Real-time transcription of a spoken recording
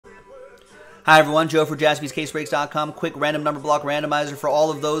Hi everyone, Joe for jaspyscasebreaks.com. Quick random number block randomizer for all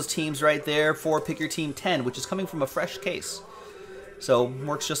of those teams right there for Pick Your Team 10, which is coming from a fresh case. So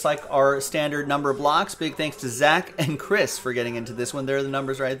works just like our standard number blocks. Big thanks to Zach and Chris for getting into this one. There are the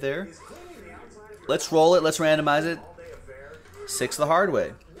numbers right there. Let's roll it. Let's randomize it. 6 the hard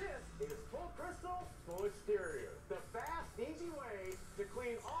way.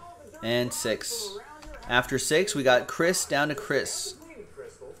 And 6. After 6, we got Chris down to Chris.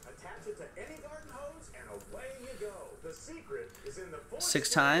 6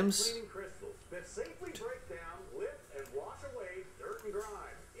 times.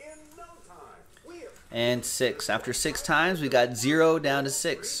 And 6. After 6 times, we got 0 down to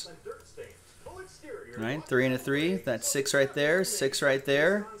 6. All right, 3 and a 3. That's 6 right there. 6 right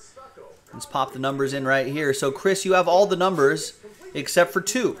there. Let's pop the numbers in right here. So, Chris, you have all the numbers except for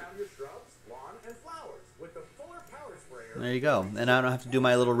 2. There you go. And I don't have to do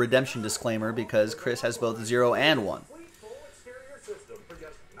my little redemption disclaimer because Chris has both 0 and 1.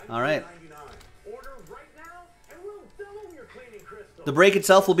 All right. The break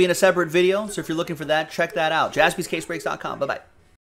itself will be in a separate video, so if you're looking for that, check that out. jaspyscasebreaks.com. Bye-bye.